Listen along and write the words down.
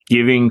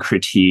Giving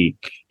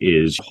critique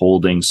is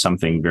holding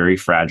something very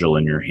fragile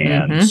in your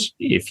hands.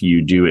 If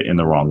you do it in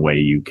the wrong way,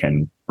 you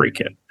can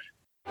break it.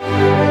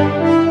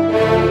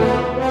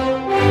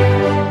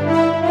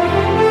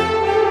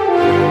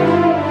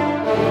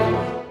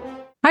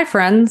 Hi,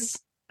 friends.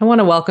 I want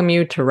to welcome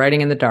you to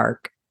Writing in the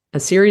Dark, a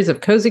series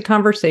of cozy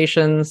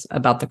conversations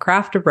about the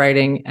craft of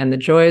writing and the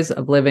joys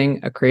of living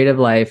a creative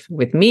life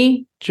with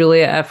me,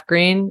 Julia F.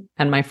 Green,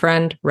 and my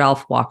friend,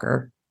 Ralph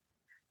Walker.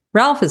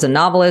 Ralph is a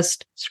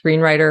novelist,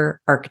 screenwriter,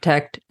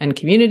 architect, and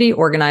community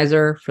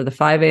organizer for the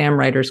 5 a.m.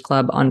 Writers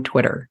Club on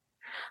Twitter.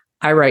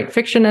 I write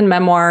fiction and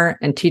memoir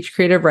and teach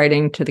creative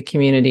writing to the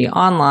community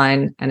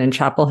online and in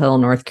Chapel Hill,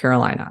 North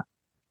Carolina.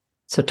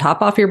 So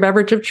top off your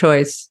beverage of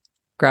choice,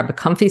 grab a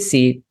comfy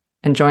seat,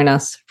 and join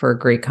us for a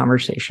great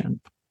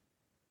conversation.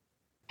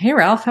 Hey,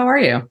 Ralph, how are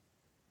you?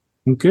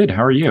 I'm good.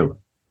 How are you?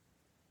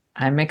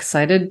 I'm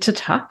excited to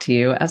talk to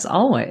you, as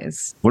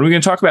always. What are we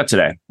going to talk about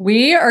today?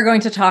 We are going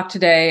to talk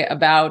today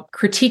about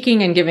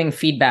critiquing and giving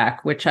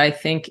feedback, which I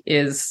think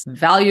is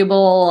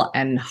valuable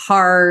and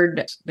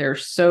hard.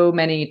 There's so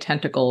many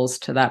tentacles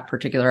to that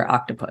particular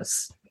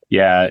octopus.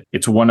 Yeah,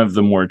 it's one of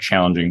the more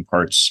challenging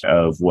parts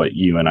of what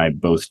you and I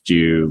both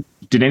do.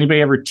 Did anybody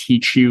ever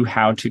teach you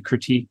how to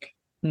critique?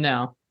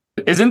 No.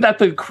 Isn't that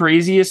the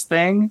craziest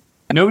thing?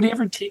 Nobody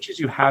ever teaches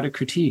you how to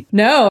critique.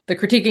 No, the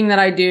critiquing that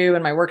I do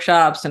in my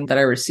workshops and that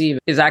I receive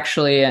is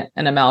actually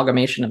an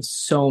amalgamation of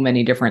so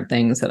many different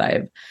things that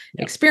I've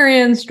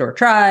experienced or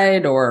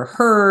tried or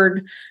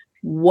heard.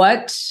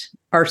 What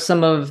are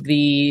some of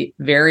the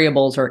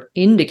variables or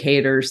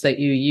indicators that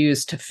you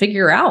use to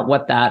figure out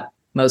what that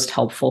most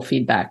helpful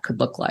feedback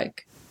could look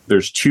like?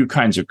 There's two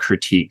kinds of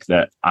critique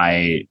that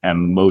I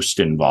am most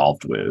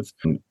involved with.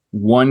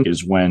 One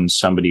is when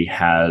somebody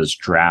has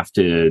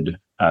drafted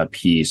a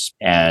piece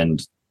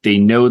and they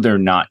know they're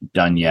not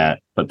done yet,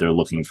 but they're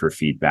looking for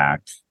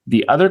feedback.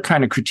 The other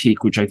kind of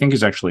critique, which I think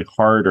is actually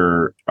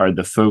harder, are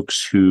the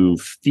folks who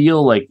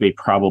feel like they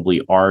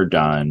probably are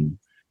done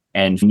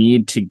and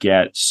need to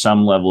get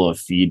some level of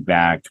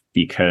feedback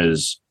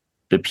because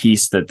the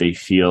piece that they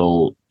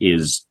feel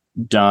is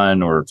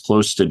done or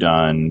close to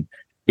done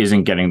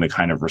isn't getting the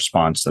kind of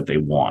response that they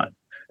want.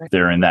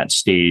 They're in that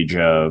stage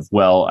of,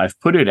 well, I've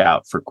put it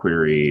out for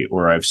query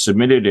or I've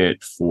submitted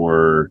it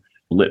for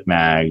lit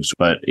mags,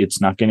 but it's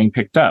not getting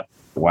picked up.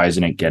 Why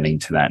isn't it getting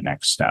to that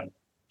next step?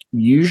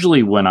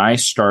 Usually when I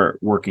start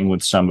working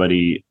with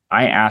somebody,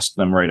 I ask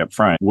them right up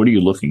front, what are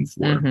you looking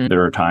for?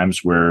 There are times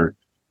where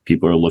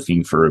people are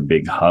looking for a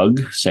big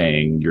hug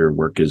saying your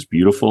work is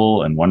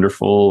beautiful and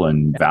wonderful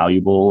and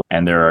valuable.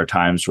 And there are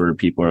times where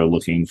people are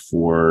looking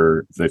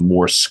for the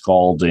more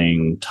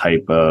scalding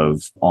type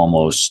of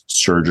almost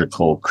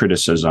surgical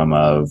criticism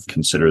of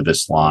consider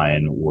this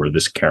line or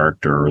this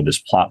character or this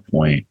plot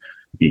point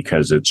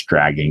because it's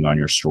dragging on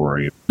your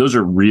story. Those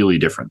are really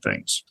different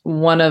things.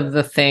 One of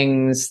the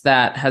things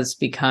that has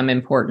become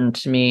important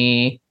to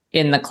me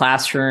in the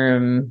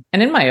classroom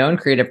and in my own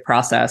creative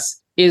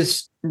process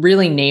is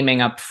really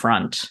naming up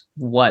front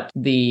what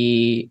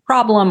the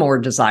problem or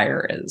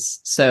desire is.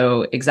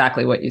 So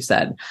exactly what you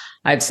said.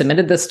 I've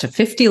submitted this to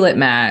 50 lit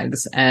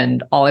mags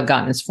and all I've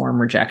gotten is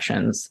form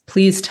rejections.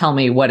 Please tell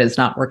me what is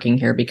not working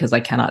here because I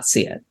cannot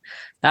see it.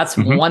 That's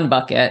one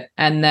bucket.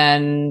 And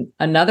then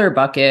another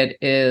bucket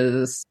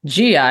is,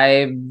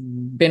 I've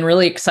been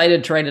really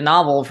excited to write a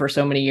novel for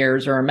so many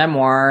years or a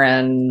memoir,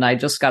 and I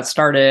just got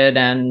started.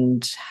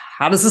 And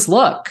how does this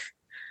look?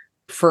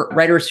 For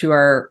writers who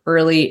are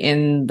early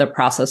in the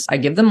process, I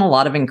give them a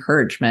lot of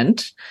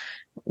encouragement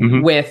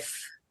with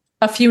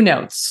a few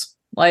notes.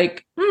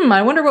 Like,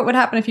 I wonder what would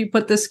happen if you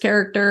put this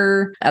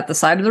character at the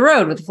side of the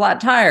road with a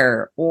flat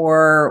tire,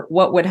 or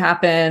what would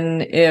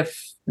happen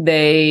if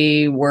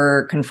they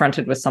were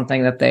confronted with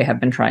something that they have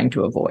been trying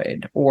to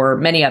avoid, or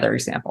many other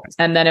examples.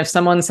 And then if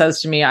someone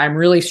says to me, I'm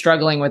really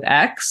struggling with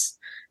X,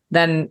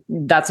 then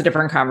that's a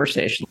different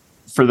conversation.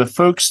 For the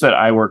folks that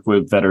I work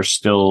with that are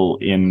still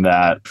in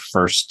that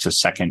first to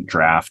second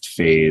draft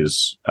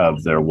phase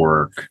of their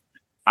work,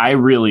 I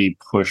really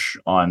push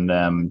on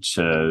them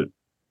to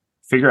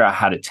figure out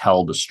how to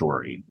tell the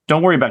story.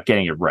 Don't worry about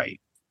getting it right.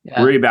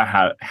 Worry about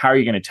how are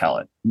you going to tell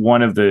it.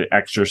 One of the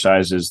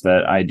exercises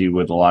that I do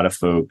with a lot of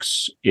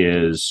folks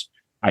is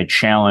I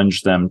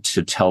challenge them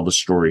to tell the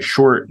story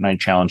short and I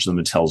challenge them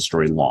to tell the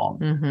story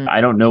long.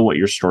 I don't know what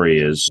your story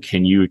is.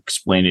 Can you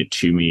explain it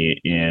to me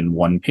in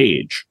one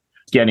page?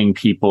 Getting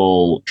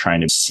people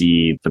trying to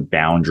see the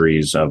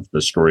boundaries of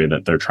the story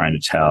that they're trying to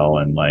tell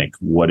and like,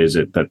 what is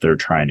it that they're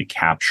trying to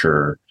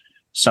capture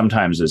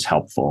sometimes is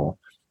helpful.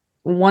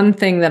 One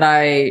thing that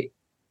I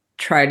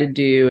try to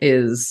do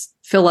is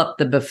fill up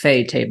the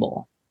buffet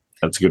table.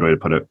 That's a good way to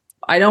put it.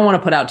 I don't want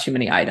to put out too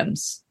many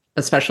items,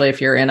 especially if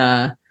you're in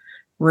a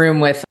room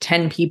with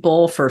 10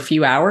 people for a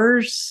few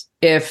hours.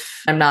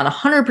 If I'm not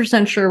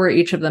 100% sure where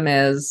each of them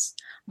is,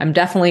 I'm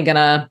definitely going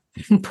to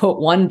put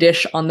one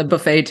dish on the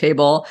buffet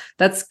table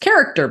that's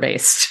character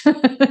based.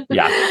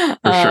 Yeah,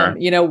 for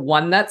sure.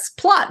 One that's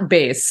plot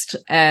based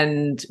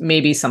and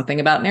maybe something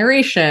about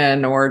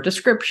narration or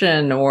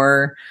description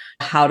or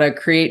how to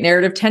create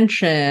narrative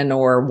tension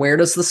or where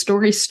does the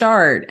story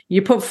start.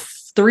 You put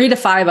 3 to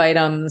 5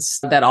 items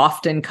that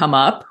often come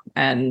up,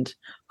 and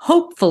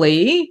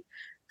hopefully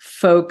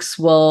folks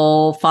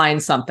will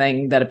find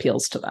something that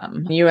appeals to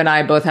them. You and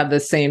I both have the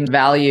same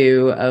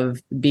value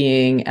of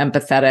being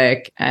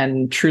empathetic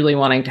and truly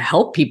wanting to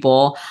help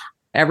people.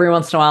 Every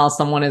once in a while,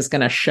 someone is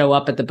going to show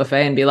up at the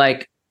buffet and be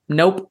like,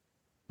 nope,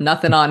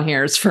 nothing on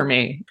here is for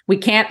me. We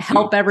can't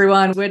help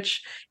everyone,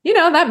 which,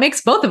 that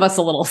makes both of us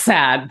a little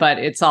sad, but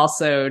it's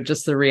also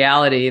just the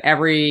reality.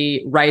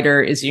 Every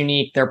writer is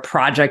unique. Their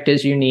project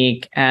is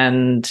unique.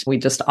 And we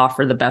just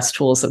offer the best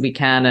tools that we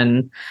can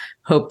and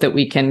hope that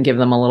we can give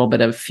them a little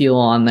bit of fuel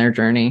on their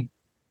journey.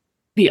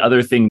 The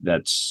other thing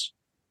that's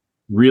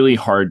really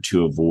hard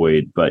to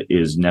avoid, but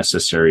is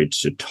necessary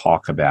to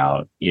talk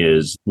about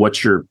is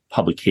what's your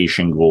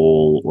publication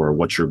goal or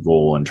what's your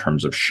goal in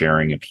terms of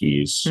sharing a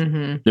piece.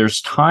 Mm-hmm.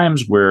 There's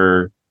times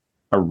where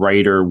a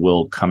writer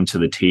will come to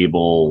the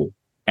table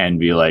and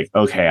be like,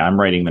 okay, I'm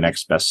writing the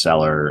next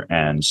bestseller.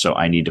 And so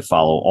I need to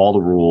follow all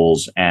the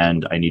rules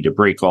and I need to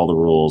break all the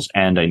rules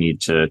and I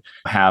need to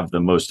have the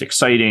most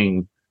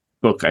exciting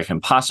book I can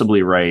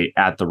possibly write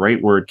at the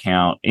right word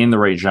count in the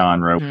right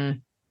genre. Mm-hmm.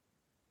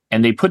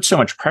 And they put so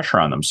much pressure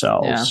on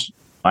themselves.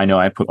 Yeah. I know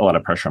I put a lot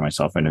of pressure on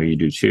myself. I know you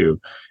do too.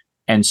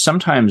 And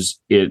sometimes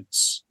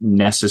it's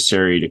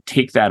necessary to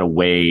take that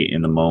away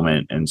in the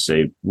moment and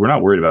say, we're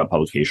not worried about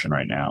publication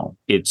right now.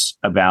 It's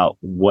about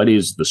what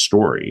is the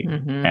story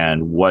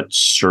and what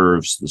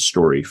serves the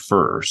story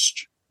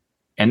first.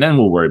 And then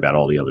we'll worry about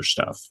all the other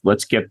stuff.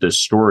 Let's get this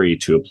story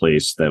to a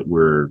place that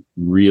we're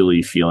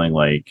really feeling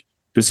like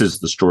this is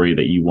the story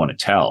that you want to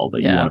tell,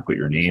 that you want to put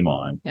your name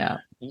on. Yeah.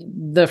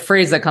 The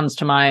phrase that comes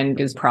to mind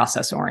is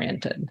process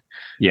oriented.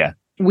 Yeah.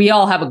 We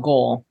all have a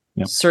goal,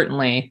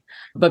 certainly,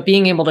 but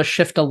being able to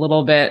shift a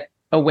little bit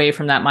away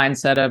from that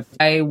mindset of,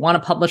 I want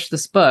to publish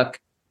this book.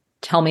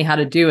 Tell me how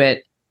to do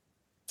it.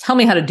 Tell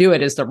me how to do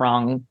it is the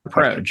wrong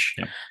approach.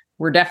 Yeah.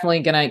 We're definitely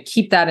going to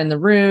keep that in the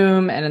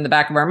room and in the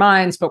back of our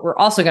minds, but we're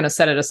also going to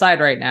set it aside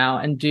right now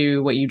and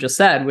do what you just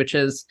said, which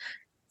is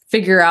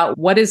figure out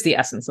what is the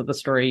essence of the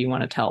story you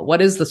want to tell. What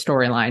is the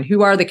storyline?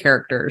 Who are the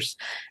characters?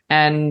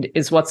 And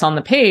is what's on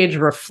the page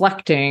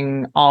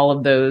reflecting all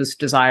of those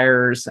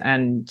desires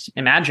and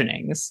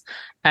imaginings?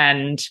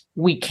 And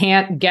we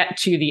can't get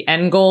to the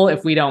end goal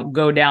if we don't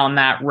go down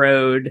that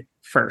road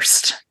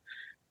first.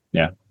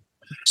 Yeah.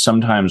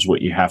 Sometimes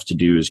what you have to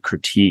do is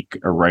critique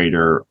a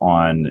writer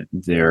on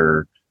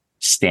their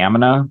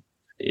stamina.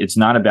 It's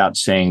not about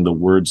saying the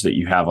words that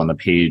you have on the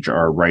page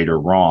are right or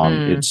wrong.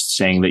 It's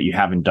saying that you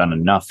haven't done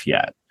enough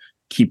yet.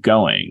 Keep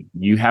going.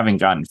 You haven't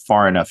gotten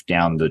far enough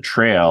down the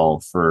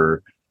trail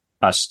for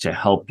us to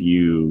help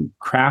you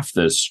craft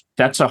this.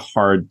 That's a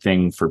hard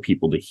thing for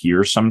people to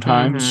hear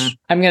sometimes.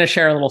 I'm going to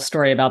share a little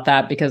story about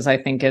that because I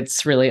think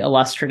it's really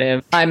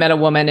illustrative. I met a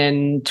woman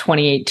in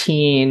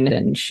 2018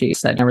 and she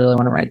said, I really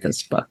want to write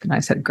this book. And I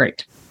said,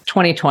 great.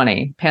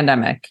 2020,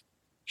 pandemic.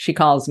 She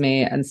calls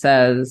me and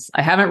says,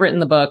 I haven't written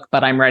the book,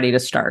 but I'm ready to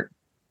start.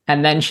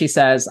 And then she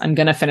says, I'm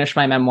going to finish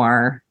my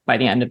memoir by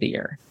the end of the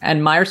year.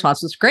 And my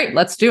response was, great,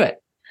 let's do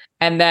it.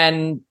 And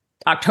then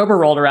October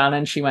rolled around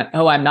and she went,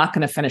 oh, I'm not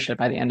going to finish it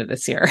by the end of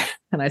this year.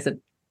 And I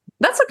said,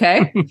 that's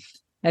okay.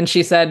 And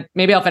she said,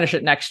 maybe I'll finish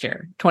it next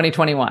year,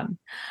 2021.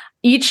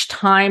 Each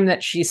time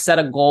that she set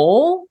a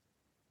goal,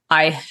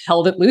 I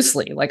held it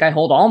loosely, like I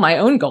hold all my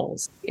own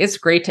goals. It's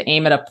great to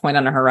aim at a point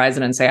on a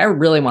horizon and say, I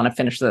really want to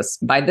finish this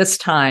by this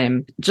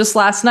time. Just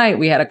last night,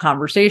 we had a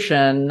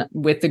conversation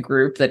with the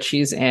group that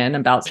she's in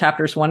about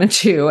chapters 1 and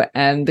 2.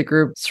 And the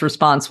group's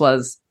response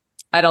was,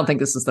 I don't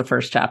think this is the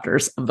first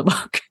chapters of the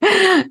book.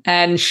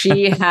 And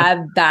she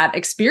had that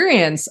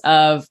experience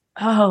of,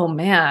 oh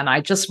man,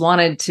 I just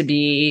wanted to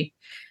be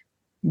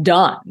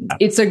done.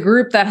 It's a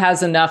group that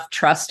has enough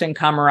trust and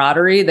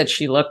camaraderie that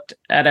she looked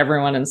at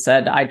everyone and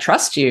said, I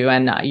trust you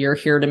and you're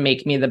here to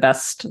make me the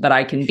best that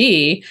I can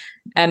be.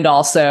 And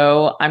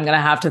also, I'm going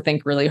to have to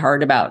think really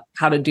hard about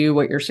how to do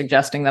what you're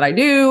suggesting that I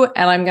do.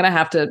 And I'm going to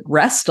have to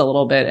rest a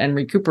little bit and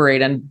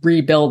recuperate and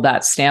rebuild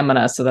that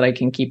stamina so that I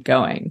can keep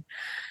going.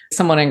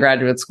 Someone in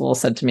graduate school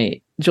said to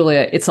me,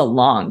 Julia, it's a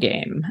long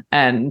game.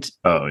 And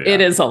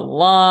It is a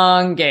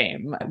long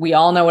game. We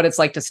all know what it's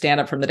like to stand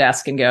up from the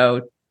desk and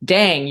go,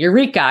 dang,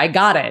 eureka, I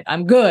got it.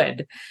 I'm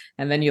good.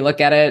 And then you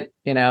look at it,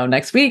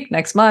 next week,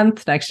 next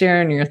month, next year,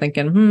 and you're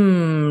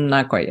thinking,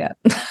 not quite yet.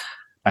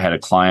 I had a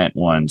client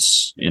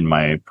once in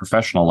my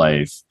professional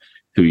life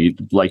who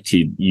liked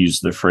to use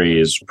the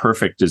phrase,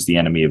 perfect is the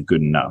enemy of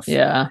good enough.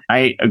 Yeah.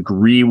 I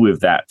agree with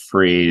that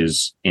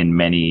phrase in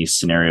many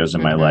scenarios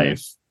in my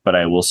life. But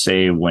I will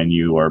say when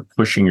you are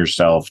pushing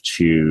yourself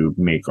to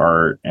make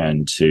art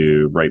and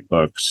to write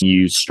books,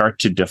 you start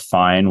to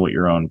define what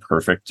your own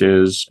perfect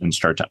is and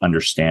start to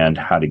understand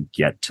how to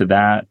get to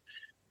that.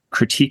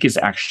 Critique is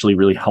actually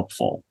really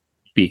helpful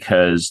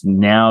because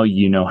now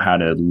you know how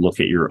to look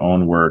at your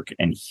own work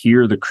and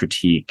hear the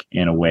critique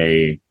in a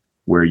way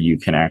where you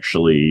can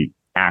actually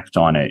act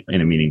on it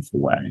in a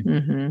meaningful way.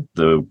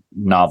 The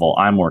novel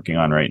I'm working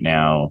on right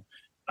now,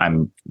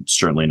 I'm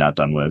certainly not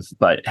done with,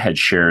 but had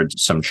shared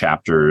some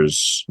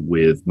chapters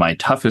with my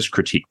toughest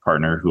critique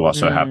partner, who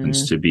also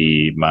happens to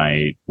be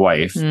my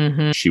wife.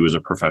 She was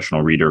a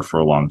professional reader for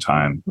a long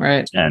time,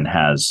 right, and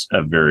has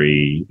a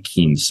very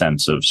keen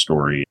sense of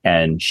story.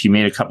 And she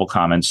made a couple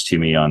comments to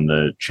me on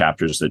the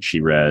chapters that she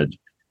read,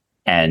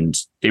 and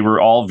they were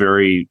all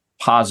very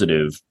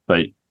positive.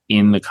 But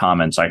in the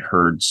comments, I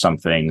heard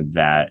something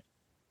that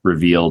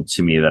revealed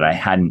to me that I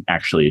hadn't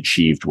actually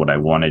achieved what I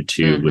wanted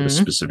to with a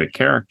specific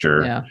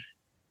character. Yeah.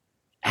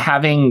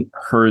 Having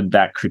heard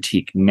that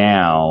critique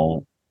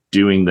now,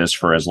 doing this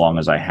for as long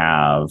as I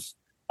have,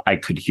 I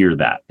could hear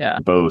that. Yeah.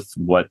 Both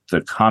what the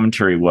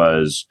commentary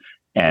was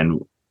and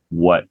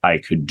what I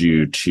could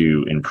do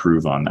to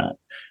improve on that.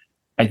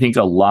 I think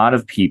a lot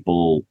of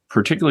people,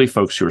 particularly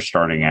folks who are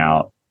starting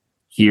out,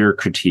 hear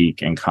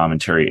critique and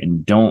commentary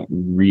and don't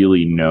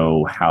really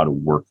know how to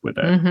work with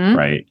it,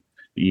 right?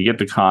 You get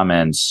the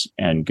comments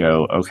and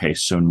go, okay,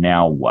 so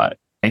now what?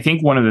 I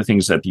think one of the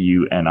things that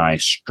you and I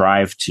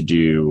strive to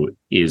do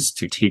is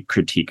to take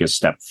critique a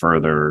step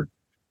further,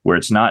 where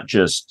it's not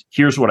just,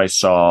 here's what I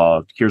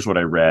saw, here's what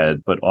I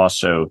read, but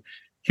also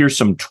here's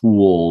some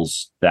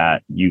tools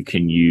that you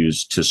can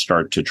use to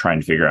start to try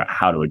and figure out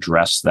how to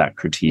address that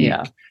critique.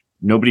 Yeah.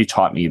 Nobody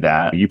taught me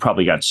that. You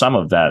probably got some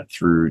of that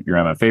through your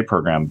MFA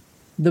program.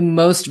 The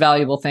most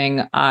valuable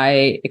thing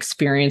I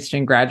experienced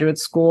in graduate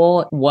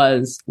school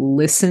was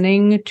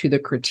listening to the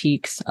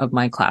critiques of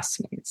my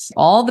classmates.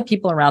 All the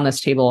people around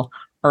this table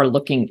are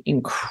looking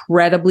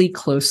incredibly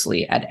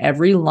closely at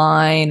every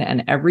line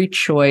and every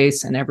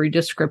choice and every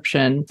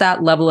description.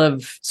 That level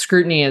of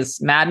scrutiny is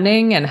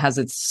maddening and has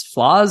its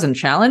flaws and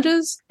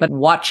challenges, but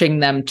watching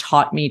them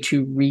taught me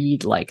to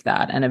read like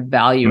that and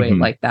evaluate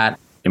like that.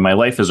 In my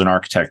life as an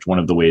architect, one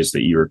of the ways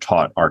that you're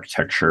taught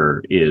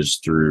architecture is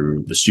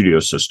through the studio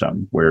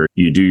system, where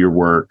you do your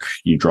work,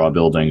 you draw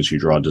buildings, you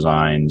draw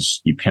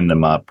designs, you pin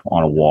them up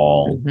on a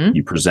wall,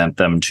 you present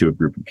them to a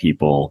group of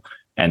people,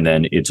 and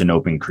then it's an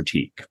open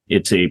critique.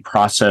 It's a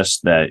process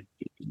that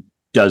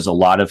does a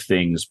lot of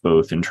things,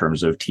 both in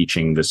terms of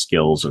teaching the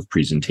skills of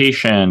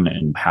presentation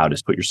and how to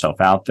put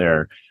yourself out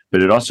there,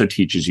 but it also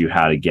teaches you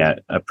how to get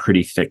a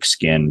pretty thick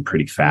skin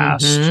pretty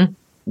fast.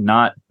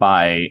 Not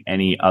by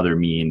any other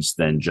means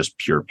than just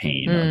pure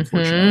pain,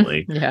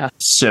 unfortunately. Yeah.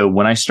 So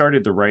when I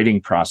started the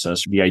writing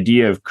process, the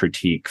idea of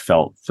critique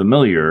felt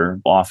familiar.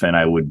 Often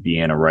I would be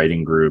in a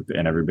writing group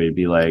and everybody would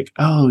be like,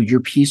 oh, your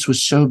piece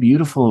was so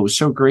beautiful. It was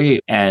so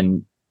great.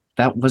 And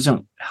that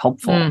wasn't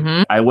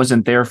helpful. I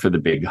wasn't there for the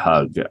big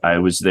hug. I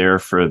was there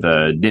for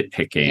the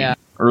nitpicking. Yeah.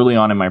 Early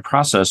on in my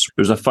process,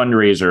 there was a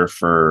fundraiser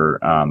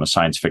for a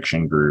science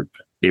fiction group.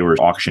 They were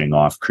auctioning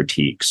off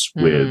critiques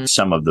with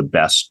some of the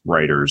best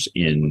writers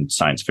in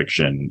science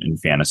fiction and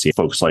fantasy,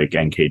 folks like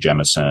N.K.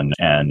 Jemisin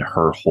and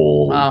her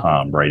whole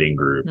writing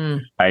group.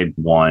 I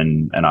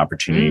won an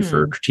opportunity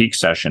for a critique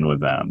session with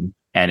them,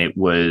 and it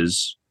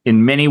was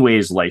in many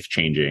ways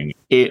life-changing.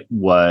 It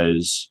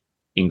was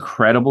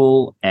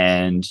incredible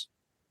and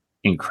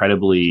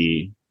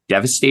incredibly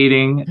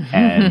devastating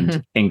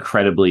and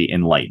incredibly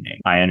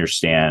enlightening. I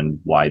understand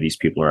why these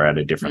people are at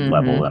a different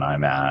level than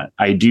I'm at.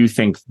 I do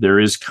think there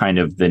is kind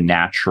of the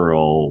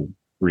natural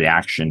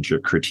reaction to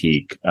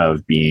critique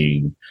of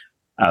being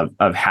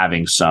of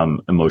having some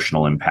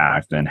emotional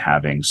impact and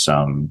having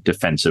some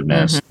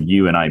defensiveness.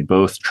 You and I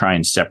both try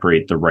and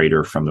separate the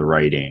writer from the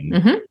writing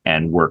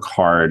and work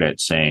hard at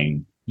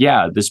saying,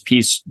 yeah, this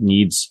piece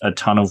needs a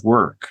ton of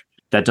work.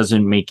 That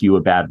doesn't make you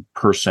a bad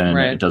person.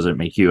 Right. It doesn't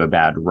make you a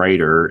bad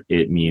writer.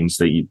 It means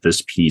that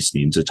this piece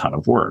needs a ton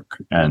of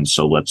work. And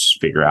so let's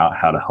figure out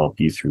how to help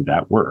you through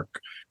that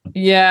work.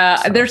 Yeah,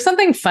 so there's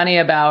something funny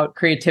about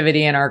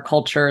creativity in our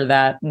culture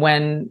that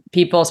when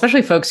people,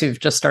 especially folks who've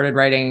just started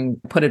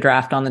writing, put a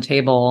draft on the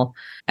table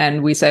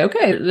and we say,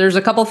 okay, there's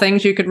a couple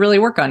things you could really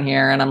work on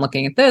here. And I'm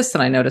looking at this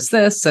and I noticed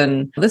this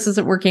and this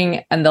isn't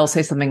working. And they'll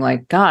say something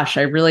like, gosh,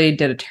 I really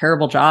did a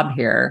terrible job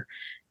here.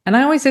 And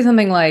I always say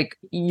something like,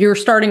 you're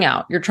starting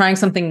out, you're trying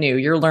something new,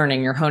 you're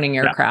learning, you're honing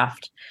your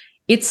craft.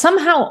 It's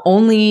somehow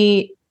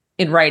only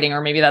in writing, or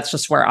maybe that's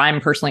just where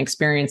I'm personally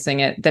experiencing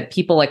it, that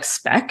people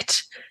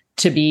expect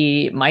to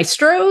be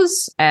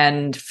maestros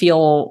and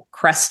feel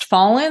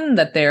crestfallen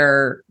that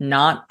they're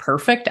not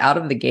perfect out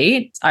of the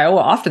gate. I will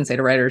often say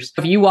to writers,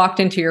 if you walked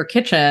into your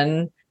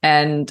kitchen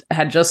and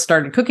had just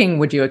started cooking,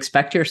 would you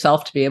expect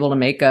yourself to be able to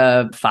make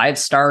a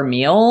 5-star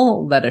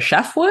meal that a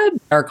chef would?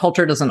 Our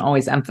culture doesn't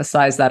always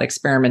emphasize that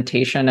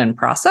experimentation and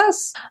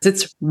process.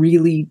 It's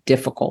really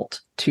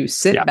difficult to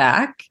sit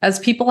back as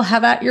people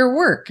have at your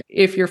work.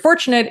 If you're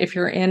fortunate, if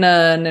you're in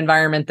an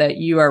environment that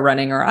you are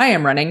running or I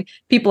am running,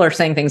 people are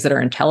saying things that are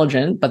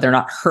intelligent, but they're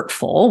not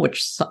hurtful,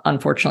 which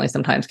unfortunately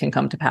sometimes can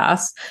come to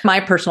pass.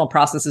 My personal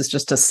process is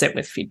just to sit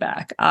with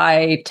feedback.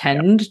 I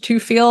tend to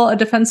feel a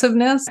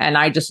defensiveness, and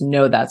I just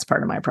know that's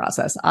part of my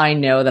process. I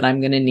know that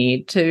I'm going to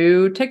need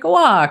to take a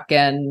walk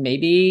and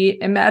maybe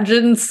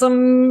imagine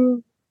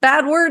some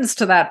bad words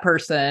to that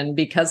person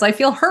because I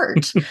feel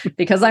hurt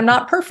because I'm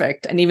not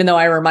perfect. And even though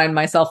I remind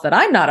myself that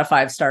I'm not a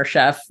 5-star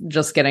chef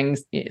just getting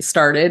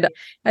started,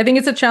 I think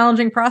it's a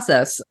challenging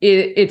process.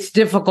 It's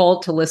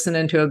difficult to listen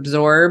and to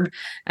absorb.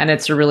 And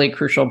it's a really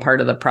crucial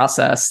part of the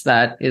process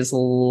that is a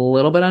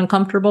little bit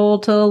uncomfortable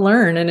to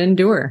learn and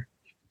endure.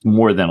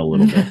 More than a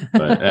little bit,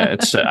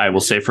 but I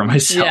will say for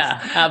myself,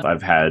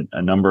 I've had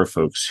a number of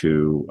folks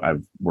who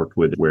I've worked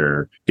with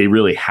where they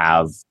really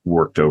have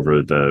worked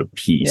over the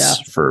piece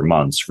for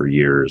months, for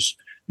years.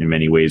 In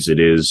many ways, it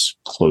is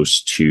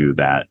close to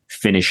that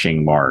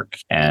finishing mark.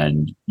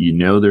 And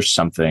there's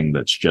something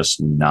that's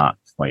just not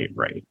quite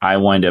right. I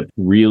wind up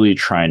really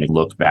trying to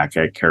look back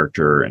at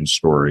character and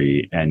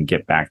story and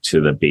get back to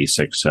the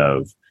basics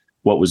of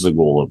what was the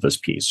goal of this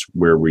piece?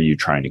 Where were you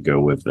trying to go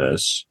with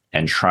this?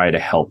 And try to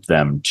help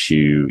them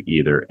to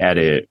either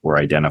edit or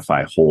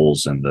identify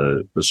holes in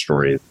the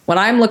story. When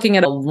I'm looking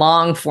at a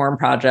long form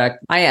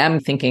project, I am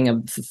thinking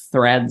of the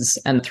threads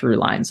and through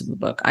lines of the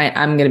book.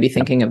 I'm going to be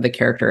thinking of the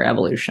character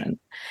evolution.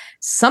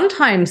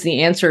 Sometimes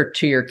the answer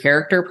to your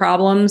character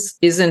problems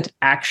isn't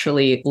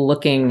actually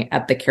looking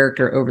at the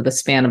character over the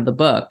span of the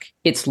book.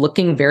 It's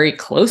looking very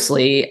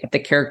closely at the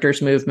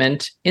character's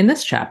movement in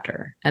this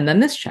chapter and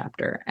then this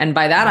chapter. And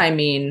by that, I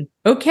mean,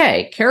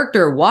 okay,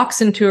 character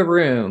walks into a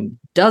room,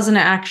 does an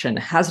action,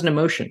 has an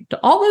emotion. Do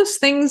all those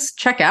things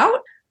check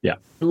out? Yeah.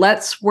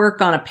 Let's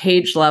work on a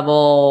page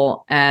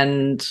level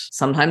and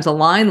sometimes a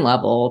line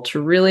level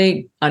to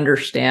really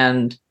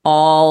understand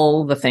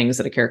all the things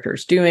that a character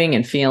is doing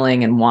and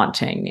feeling and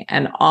wanting.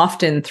 And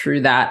often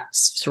through that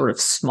sort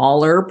of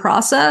smaller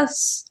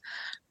process,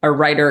 a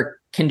writer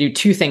can do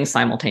two things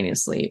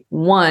simultaneously.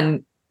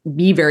 One,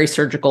 be very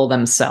surgical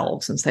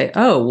themselves and say,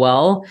 oh,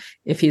 well,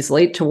 if he's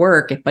late to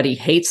work, but he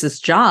hates his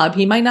job,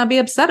 he might not be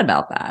upset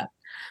about that.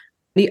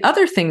 The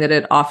other thing that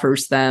it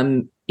offers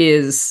them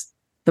is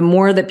the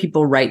more that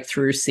people write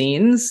through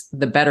scenes,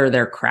 the better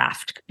their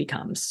craft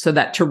becomes. So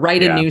that to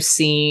write a new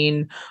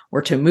scene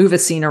or to move a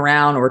scene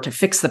around or to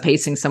fix the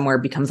pacing somewhere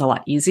becomes a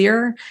lot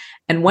easier.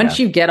 And once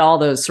you get all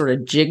those sort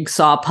of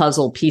jigsaw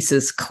puzzle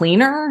pieces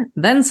cleaner,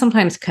 then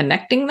sometimes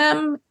connecting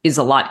them is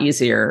a lot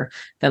easier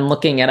than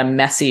looking at a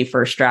messy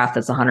first draft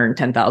that's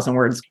 110,000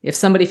 words. If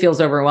somebody feels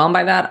overwhelmed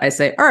by that, I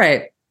say, all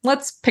right,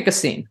 let's pick a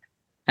scene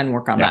and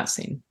work on that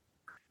scene.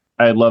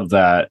 I love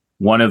that.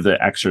 One of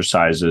the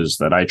exercises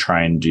that I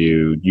try and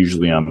do,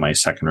 usually on my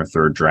second or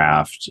third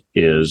draft,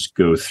 is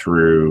go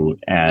through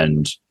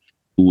and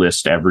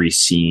list every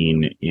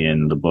scene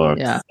in the book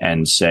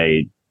and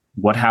say,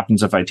 what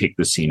happens if I take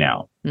the scene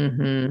out?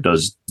 Mm-hmm.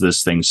 Does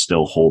this thing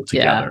still hold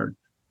together?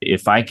 Yeah.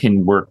 If I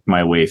can work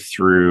my way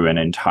through an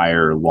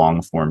entire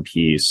long form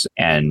piece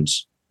and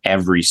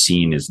every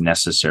scene is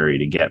necessary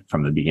to get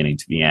from the beginning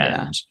to the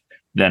end,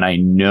 then I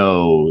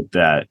know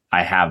that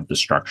I have the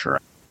structure.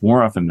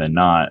 More often than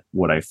not,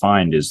 what I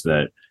find is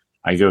that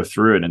I go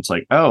through it and it's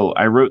like, oh,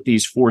 I wrote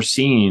these 4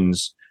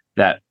 scenes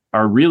that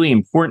are really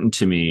important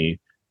to me,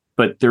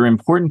 but they're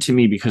important to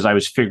me because I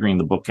was figuring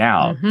the book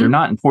out. Mm-hmm. They're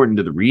not important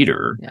to the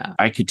reader. Yeah.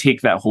 I could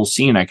take that whole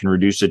scene, I can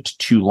reduce it to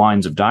 2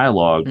 lines of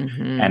dialogue,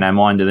 and I'm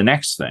on to the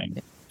next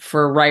thing.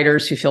 For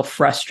writers who feel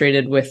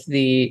frustrated with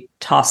the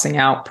tossing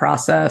out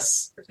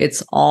process,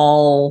 it's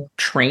all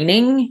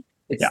training.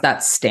 It's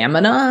that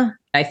stamina.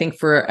 I think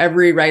for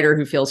every writer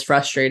who feels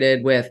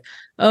frustrated with,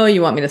 oh,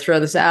 you want me to throw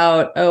this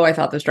out? Oh, I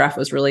thought this draft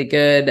was really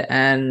good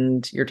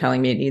and you're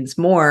telling me it needs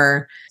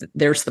more.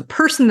 There's the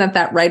person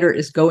that writer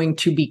is going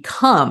to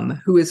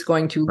become, who is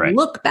going to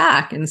look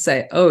back and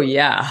say, oh,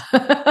 yeah,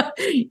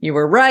 you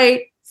were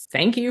right.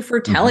 Thank you for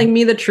telling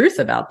me the truth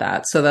about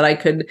that so that I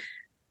could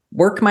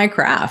work my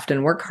craft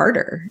and work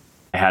harder.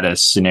 I had a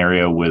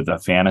scenario with a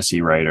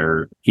fantasy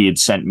writer. He had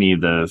sent me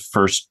the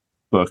first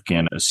book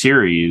in a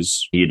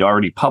series. He had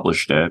already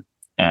published it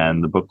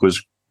and the book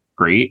was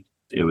great.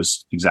 It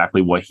was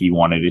exactly what he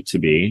wanted it to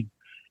be.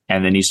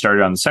 And then he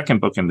started on the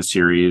second book in the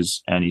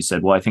series and he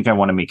said, well, I think I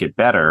want to make it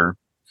better.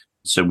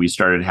 So we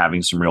started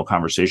having some real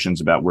conversations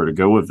about where to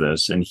go with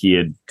this. And he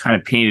had kind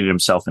of painted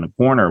himself in a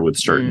corner with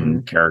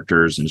certain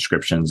characters and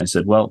descriptions. I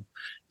said, well,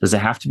 does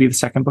it have to be the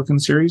second book in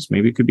the series?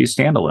 Maybe it could be a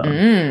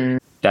standalone.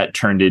 That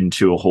turned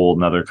into a whole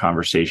nother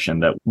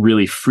conversation that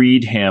really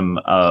freed him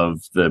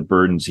of the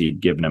burdens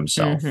he'd given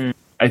himself.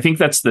 I think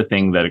that's the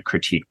thing that a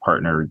critique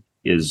partner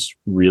is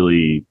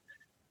really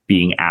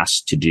being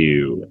asked to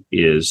do,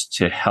 is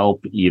to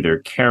help either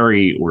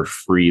carry or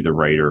free the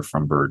writer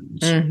from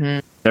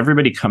burdens.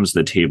 Everybody comes to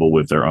the table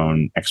with their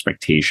own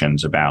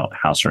expectations about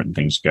how certain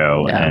things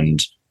go.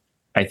 And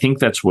I think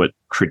that's what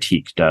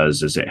critique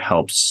does, is it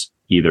helps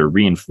either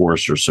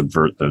reinforce or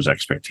subvert those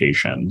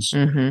expectations.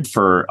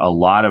 For a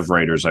lot of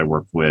writers I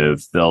work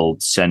with, they'll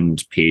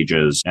send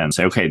pages and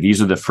say, okay, these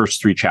are the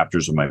first 3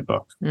 chapters of my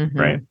book,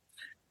 right?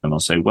 And they'll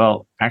say,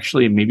 well,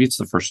 actually, maybe it's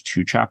the first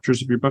 2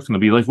 chapters of your book. And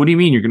they'll be like, what do you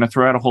mean? You're going to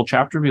throw out a whole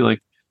chapter? And be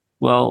like,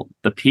 well,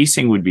 the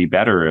pacing would be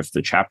better if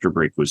the chapter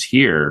break was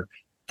here.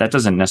 that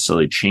doesn't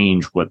necessarily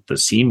change what the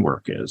scene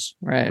work is.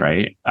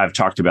 Right. I've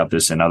talked about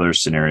this in other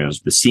scenarios.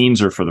 The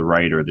scenes are for the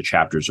writer, the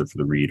chapters are for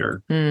the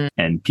reader.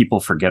 And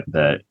people forget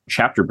that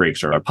chapter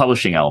breaks are a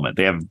publishing element.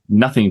 They have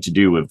nothing to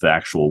do with the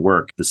actual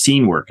work. The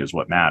scene work is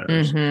what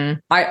matters.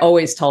 I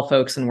always tell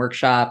folks in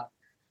workshop,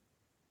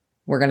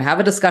 we're going to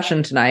have a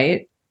discussion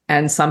tonight,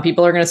 and some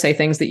people are going to say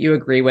things that you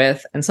agree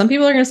with, and some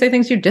people are going to say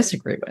things you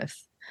disagree with.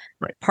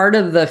 Right. Part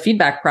of the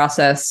feedback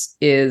process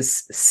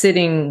is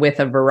sitting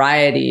with a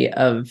variety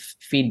of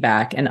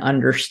feedback and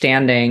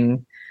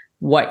understanding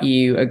what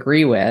you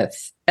agree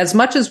with. As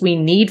much as we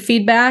need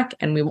feedback,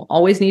 and we will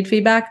always need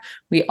feedback,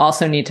 we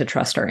also need to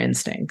trust our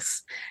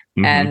instincts.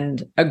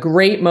 And a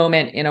great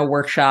moment in a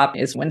workshop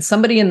is when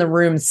somebody in the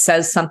room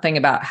says something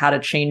about how to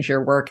change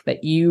your work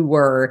that you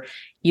were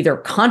either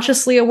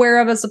consciously aware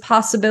of as a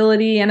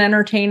possibility and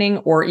entertaining,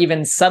 or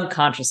even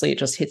subconsciously, it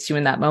just hits you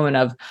in that moment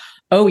of,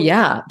 oh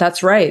yeah,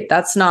 that's right.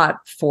 That's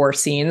not 4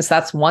 scenes.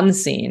 That's 1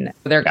 scene.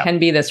 There can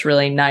be this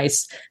really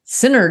nice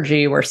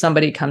synergy where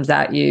somebody comes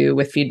at you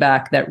with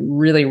feedback that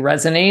really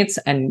resonates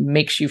and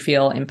makes you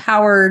feel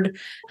empowered.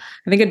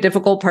 I think a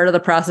difficult part of the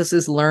process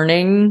is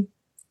learning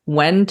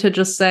when to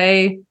just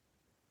say,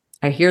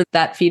 I hear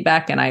that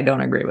feedback and I don't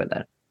agree with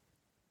it.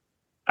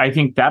 I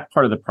think that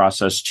part of the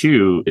process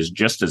too is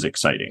just as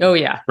exciting. Oh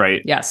yeah.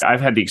 Right. Yes. I've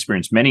had the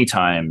experience many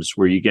times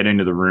where you get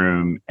into the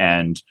room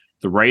and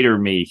the writer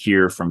may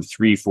hear from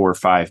 3, 4,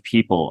 5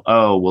 people,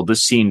 oh, well,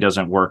 this scene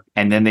doesn't work.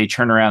 And then they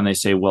turn around and they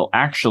say, well,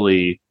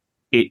 actually,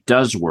 it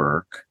does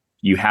work.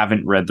 You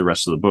haven't read the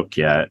rest of the book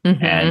yet.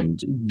 And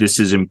this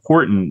is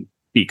important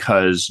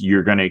because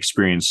you're going to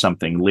experience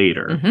something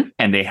later.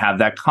 And they have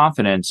that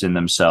confidence in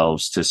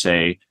themselves to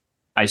say,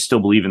 I still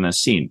believe in this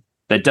scene.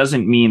 That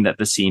doesn't mean that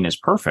the scene is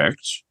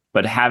perfect,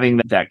 but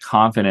having that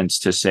confidence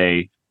to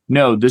say,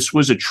 no, this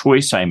was a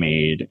choice I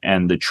made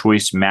and the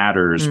choice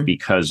matters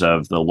because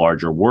of the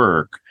larger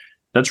work.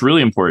 That's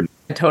really important.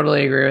 I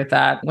totally agree with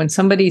that. When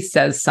somebody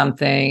says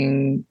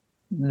something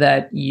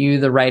that you,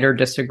 the writer,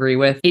 disagree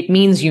with, it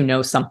means you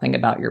know something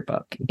about your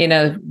book. In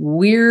a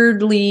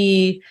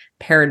weirdly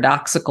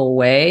paradoxical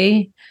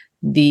way,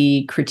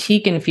 the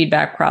critique and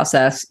feedback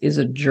process is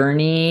a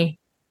journey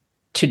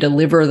to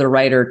deliver the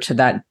writer to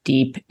that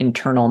deep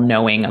internal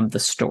knowing of the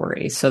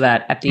story, so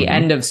that at the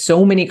end of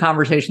so many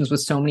conversations with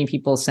so many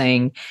people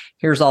saying,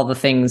 here's all the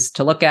things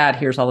to look at,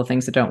 here's all the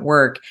things that don't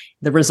work,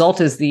 the result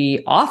is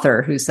the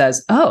author who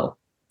says, oh,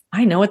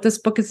 I know what this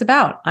book is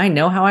about. I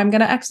know how I'm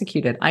going to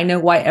execute it. I know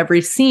why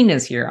every scene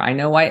is here. I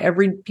know why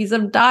every piece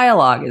of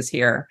dialogue is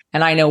here.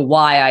 And I know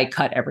why I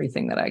cut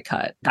everything that I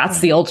cut. That's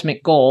the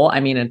ultimate goal. I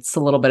mean, it's a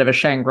little bit of a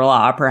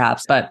Shangri-La,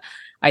 perhaps, but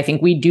I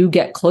think we do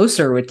get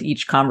closer with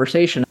each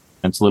conversation.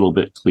 It's a little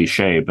bit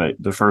cliche, but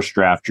the first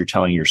draft, you're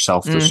telling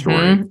yourself the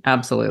story.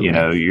 Absolutely. You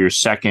know, your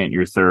second,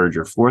 your third,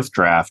 your fourth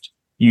draft,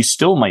 you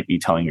still might be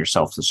telling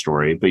yourself the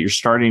story, but you're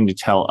starting to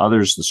tell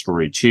others the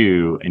story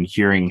too and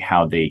hearing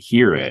how they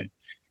hear it.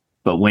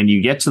 But when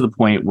you get to the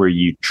point where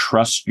you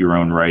trust your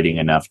own writing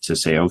enough to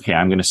say, okay,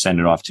 I'm going to send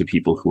it off to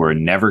people who are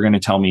never going to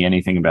tell me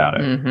anything about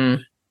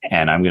it.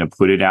 And I'm going to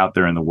put it out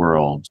there in the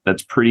world.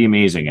 That's pretty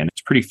amazing. And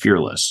it's pretty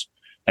fearless.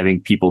 I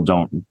think people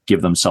don't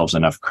give themselves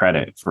enough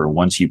credit for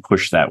once you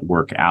push that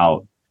work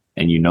out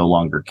and you no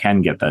longer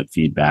can get that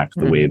feedback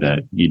the way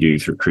that you do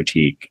through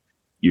critique,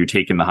 you're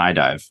taking the high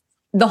dive.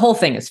 The whole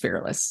thing is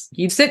fearless.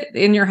 You sit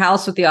in your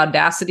house with the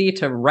audacity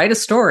to write a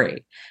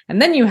story,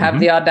 and then you have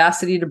the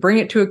audacity to bring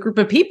it to a group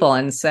of people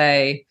and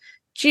say,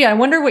 gee, I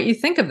wonder what you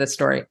think of this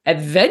story.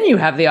 And then you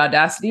have the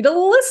audacity to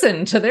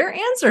listen to their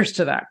answers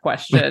to that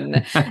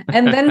question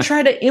and then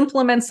try to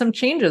implement some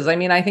changes. I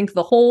mean, I think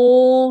the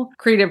whole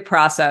creative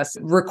process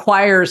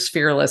requires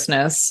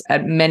fearlessness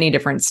at many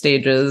different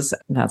stages.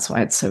 That's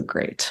why it's so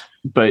great.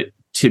 But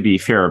to be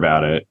fair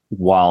about it,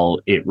 while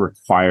it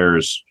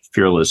requires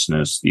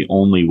fearlessness, the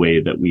only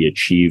way that we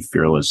achieve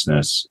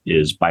fearlessness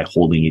is by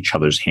holding each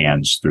other's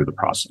hands through the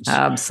process.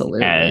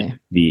 Absolutely. And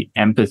the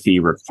empathy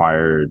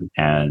required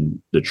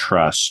and the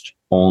trust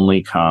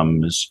only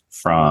comes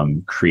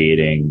from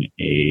creating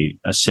a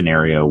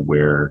scenario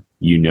where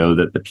you know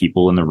that the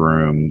people in the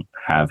room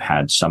have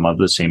had some of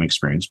the same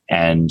experience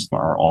and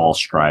are all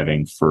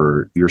striving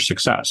for your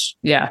success.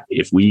 Yeah.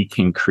 If we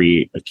can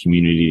create a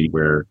community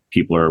where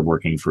people are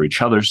working for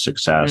each other's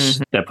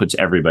success, that puts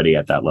everybody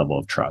at that level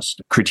of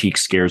trust. Critique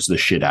scares the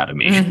shit out of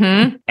me.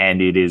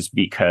 And it is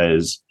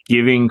because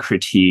giving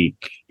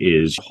critique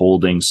is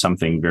holding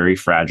something very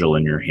fragile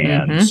in your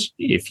hands.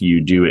 If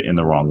you do it in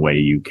the wrong way,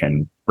 you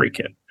can break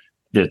it.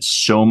 That's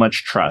so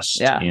much trust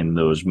in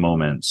those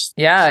moments.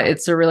 Yeah,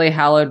 it's a really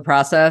hallowed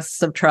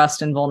process of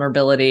trust and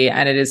vulnerability.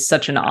 And it is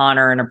such an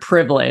honor and a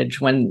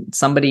privilege when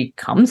somebody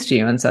comes to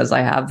you and says, I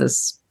have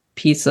this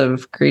piece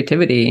of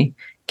creativity.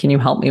 Can you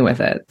help me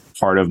with it?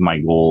 Part of my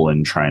goal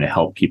in trying to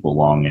help people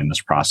along in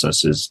this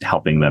process is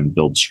helping them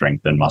build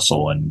strength and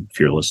muscle and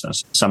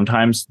fearlessness.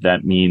 Sometimes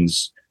that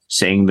means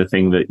saying the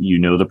thing that you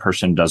know the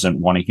person doesn't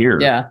want to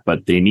hear,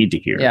 but they need to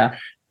hear.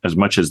 As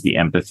much as the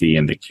empathy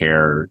and the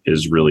care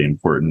is really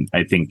important,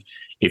 I think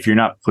if you're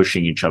not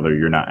pushing each other,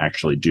 you're not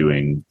actually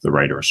doing the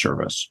writer a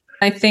service.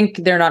 I think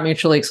they're not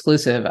mutually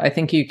exclusive. I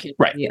think you can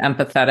be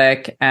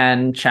empathetic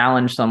and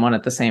challenge someone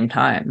at the same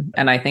time.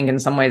 And I think in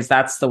some ways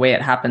that's the way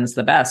it happens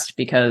the best,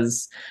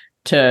 because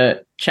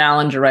to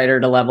challenge a writer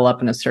to level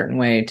up in a certain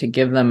way, to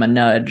give them a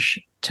nudge,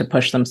 to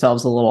push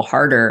themselves a little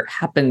harder,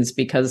 happens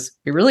because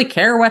we really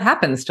care what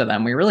happens to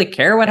them. We really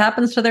care what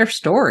happens to their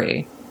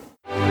story.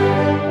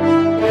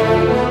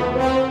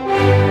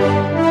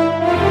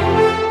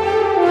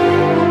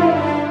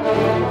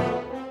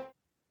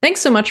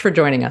 Thanks so much for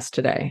joining us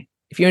today.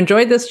 If you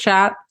enjoyed this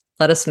chat,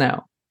 let us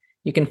know.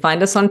 You can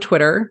find us on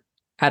Twitter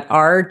at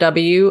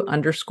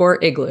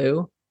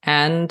RW_Igloo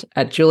and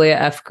at Julia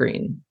F.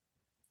 Green.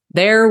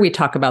 There, we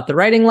talk about the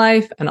writing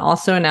life and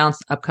also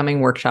announce upcoming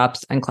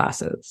workshops and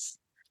classes.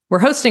 We're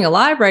hosting a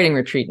live writing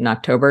retreat in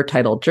October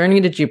titled Journey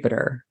to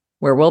Jupiter,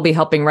 where we'll be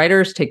helping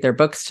writers take their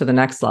books to the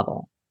next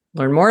level.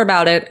 Learn more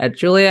about it at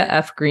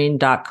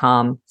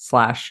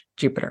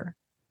juliafgreen.com/Jupiter.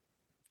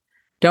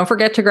 Don't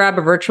forget to grab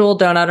a virtual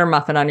donut or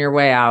muffin on your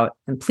way out,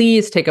 and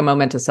please take a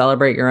moment to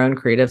celebrate your own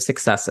creative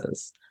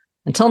successes.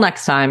 Until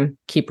next time,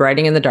 keep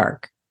writing in the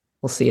dark.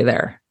 We'll see you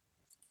there.